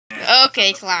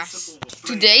Okay, class.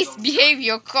 Today's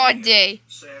behavior card day.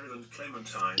 Sarah and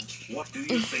Clementine, what do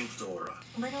you think, Dora?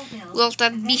 Well,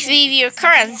 that behavior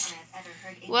cards.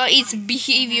 Well, it's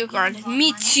behavior card.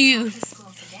 Me too.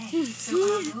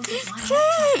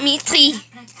 Me 3.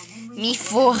 Me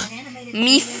 4.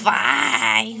 Me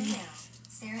 5.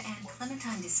 Sarah and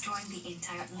Clementine destroying the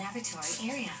entire laboratory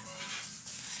area.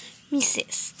 Me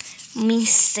 6. Me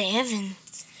 7.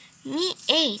 Me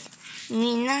 8.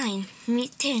 Me 9. Me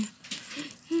 10.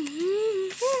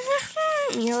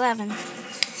 Me 11. Me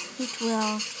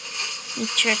 12. Me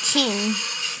 13.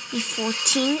 Me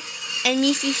 14. And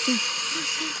me 15.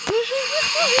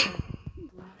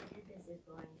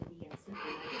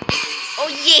 Oh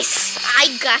yes!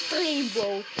 I got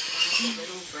rainbow!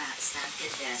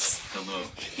 Hello,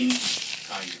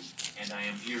 Caillou, and I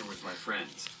am here with my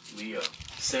friends, Leo,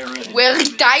 Sarah, and We're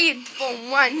retired for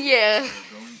 1 year.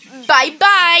 Bye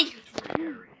bye!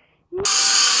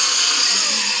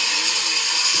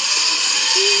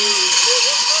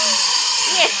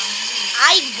 Yes!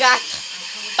 I got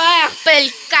purple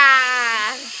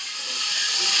card!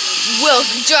 Well,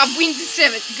 good job, Windows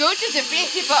 7. Go to the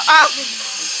principal office.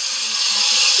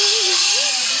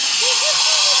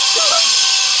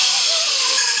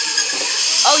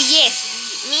 Oh yes,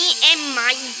 me and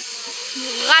my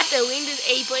got the Windows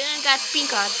 8 but I got pink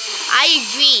card. I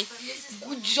agree.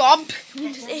 Good job,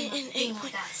 Windows 8 and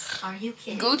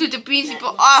 8. Go to the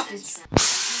principal office.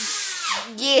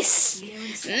 Yes,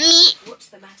 me.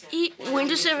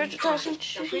 Windows 7 2000.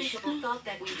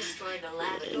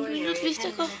 Windows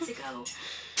Vista go.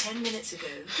 10 minutes ago,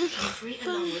 you three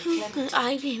along with Clementine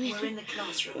I were in the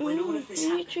classroom when all of this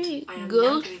happened. I am Go.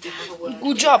 now going to have a word.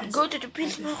 Good job. Go to the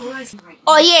principal.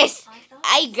 Oh yes,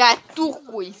 I got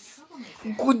turquoise.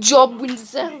 Good job, Windows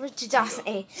 7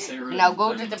 2008. Now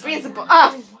go to the principal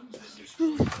office.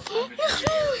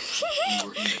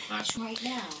 Right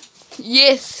now.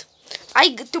 Yes, I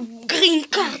got the green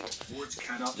card.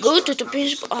 Go to the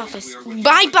principal office.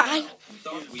 Bye bye.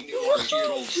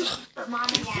 But Mom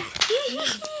and Dad,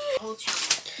 old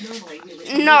child. Normally we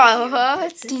would No, I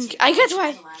think I got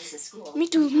one. Me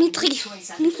too. Me 3.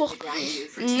 Me 4.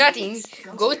 Nothing.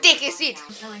 Go take a seat.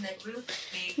 telling that Ruth,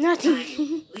 me, Nothing.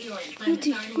 Caillou, Leo, and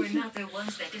Clementine were not the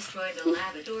ones that destroyed the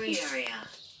laboratory area.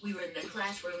 We were in the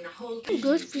classroom the whole time.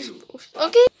 Go to the principal office.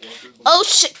 Okay. Oh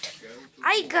shit.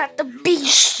 I got the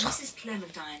beast. Mrs.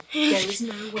 Clementine, there is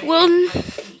no way. Well,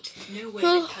 no way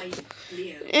well, that Caillou,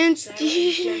 Leo, and Sarah, and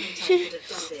Clementine would have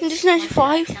done this. this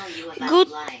 95. Tell you about Go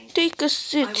lying. take a I will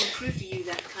seat. prove to you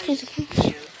that Caillou,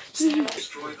 Leo, Sarah,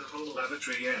 Destroy the whole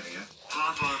laboratory area?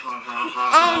 Ha ha ha ha ha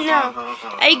Oh no, ha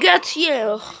ha. I got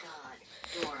yellow.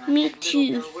 Dora, Me and too.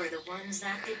 Little Bill were the ones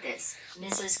that did this.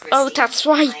 Mrs. Oh, Christie, that's I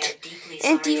am right. deeply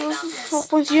And sorry you about this.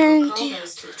 4.0 I will and call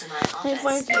those two to my I office.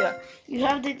 find here. You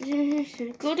have the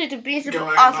go to the principal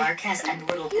Dora office. Marquez and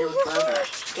Little Bill Clover,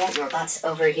 get your butts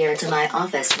over here to my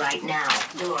office right now.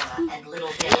 Dora and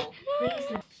Little Bill,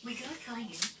 please. We got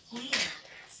Caillou, Leo,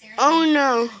 Sarah, Oh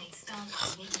no,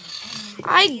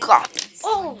 I got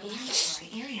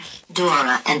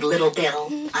Dora and Little Bill,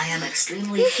 I am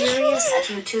extremely furious at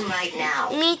you two right now.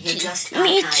 Me You too. just got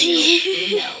Me Caillou,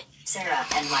 too. Leo, Sarah,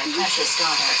 and my precious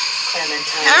daughter,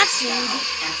 Clementine Not Estelle. me.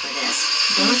 And for this,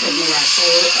 both of you are so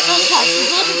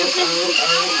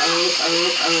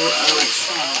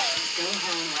Estelle. Go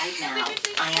home right now.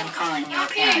 I am calling your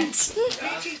parents.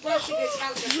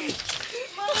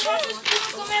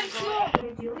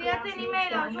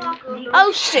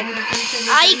 Oh shit,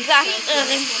 I got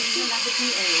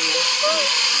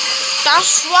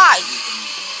that's right.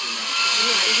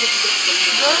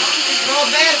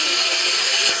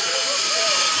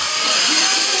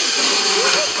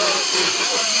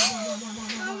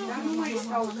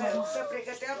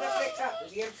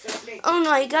 Oh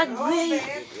no, I got gray.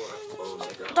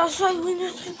 That's why we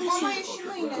need to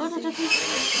go to the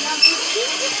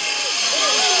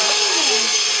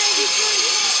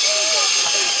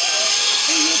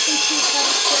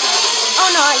Oh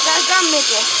no, I got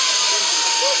middle.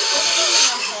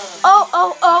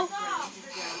 Oh.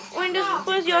 Windows,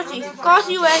 where's your teeth? Cross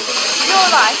you way. No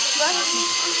life.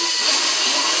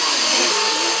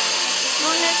 No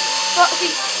next. Foxy,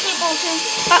 people change.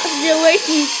 The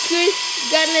waiting. Chris,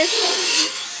 goodness.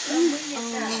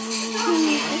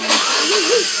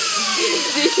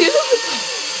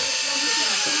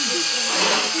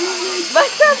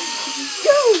 Bust up.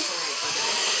 Go.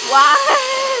 Wow.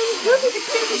 Go to the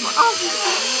principal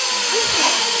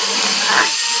office.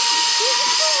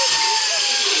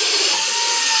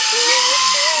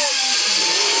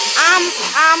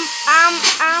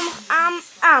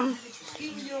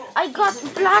 I got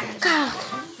black card.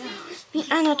 me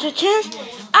another chance?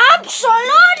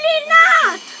 Absolutely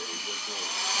not!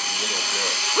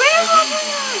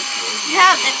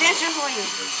 Help, attention for you.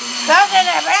 Go to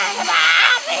the principal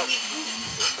office.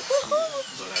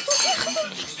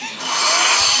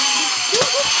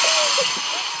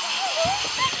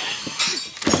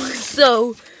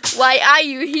 So, why are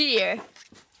you here?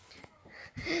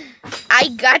 I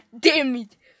got damn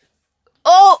it.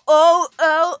 Oh.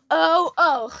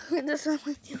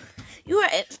 You are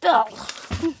installed.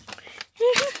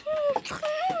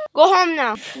 Go home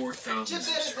now. 4,000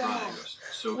 subscribers.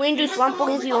 So Windows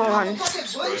 1.01.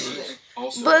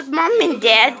 also, But mom and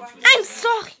dad, I'm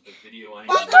sorry. the video I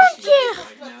don't care.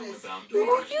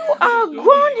 You are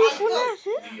grounded for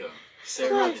nothing. Leah,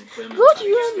 Sarah, and Who do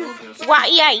you know? Why,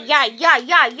 yeah.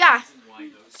 why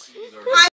those scenes are